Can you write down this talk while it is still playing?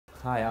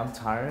Hi, I'm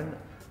Tyron.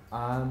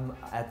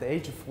 At the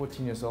age of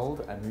 14 years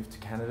old, I moved to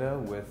Canada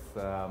with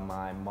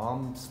my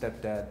mom,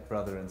 stepdad,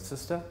 brother and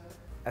sister.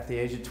 At the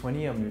age of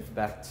 20, I moved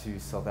back to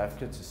South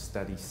Africa to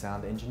study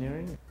sound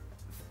engineering.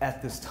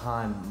 At this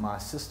time, my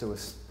sister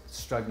was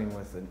struggling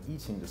with an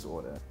eating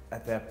disorder.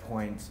 At that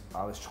point,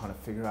 I was trying to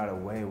figure out a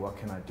way, what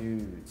can I do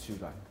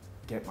to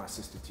get my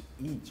sister to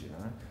eat, you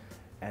know?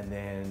 And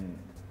then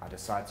I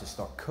decided to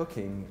start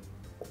cooking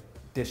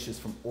dishes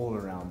from all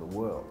around the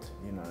world,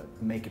 you know,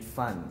 make it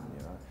fun,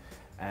 you know.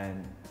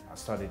 And I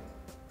started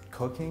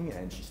cooking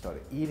and she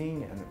started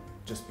eating and it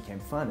just became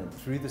fun. And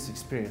through this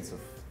experience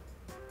of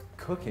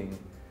cooking,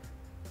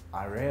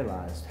 I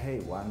realized,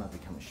 hey, why not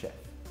become a chef?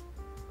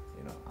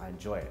 You know, I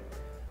enjoy it.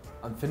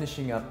 I'm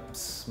finishing up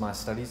my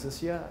studies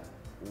this year.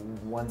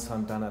 Once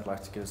I'm done, I'd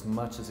like to get as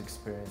much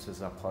experience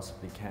as I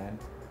possibly can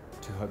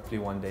to hopefully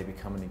one day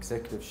become an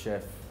executive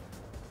chef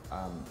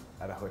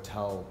at a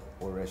hotel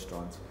or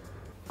restaurant.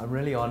 I'm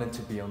really honored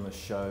to be on the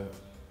show.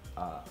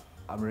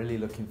 I'm really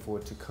looking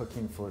forward to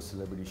cooking for a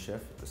celebrity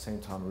chef. At the same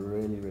time,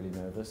 really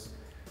nervous.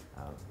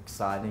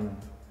 Exciting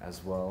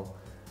as well.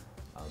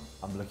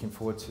 I'm looking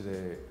forward to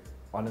the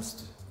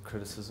honest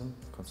criticism,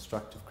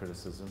 constructive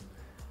criticism,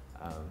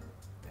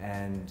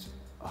 and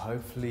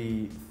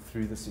hopefully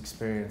through this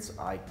experience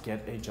I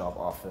get a job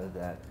offer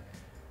that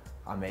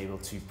I'm able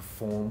to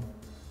perform,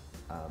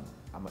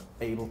 I'm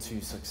able to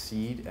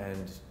succeed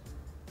and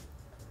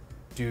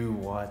do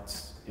what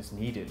is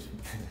needed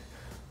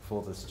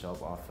for this job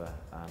offer.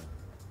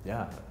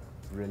 Yeah,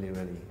 really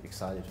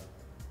excited.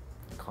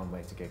 I can't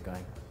wait to get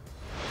going.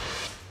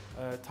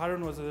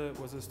 Tyron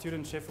was a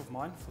student chef of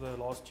mine for the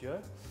last year.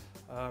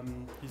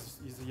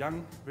 He's a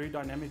young, very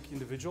dynamic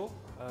individual.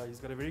 He's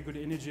got a very good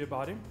energy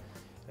about him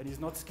and he's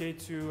not scared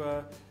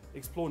to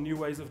explore new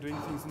ways of doing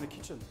things in the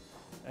kitchen.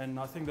 And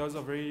I think those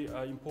are very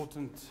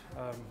important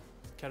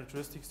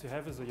characteristics to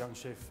have as a young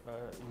chef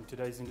in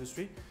today's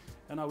industry.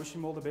 And I wish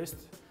him all the best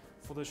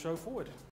for the show forward.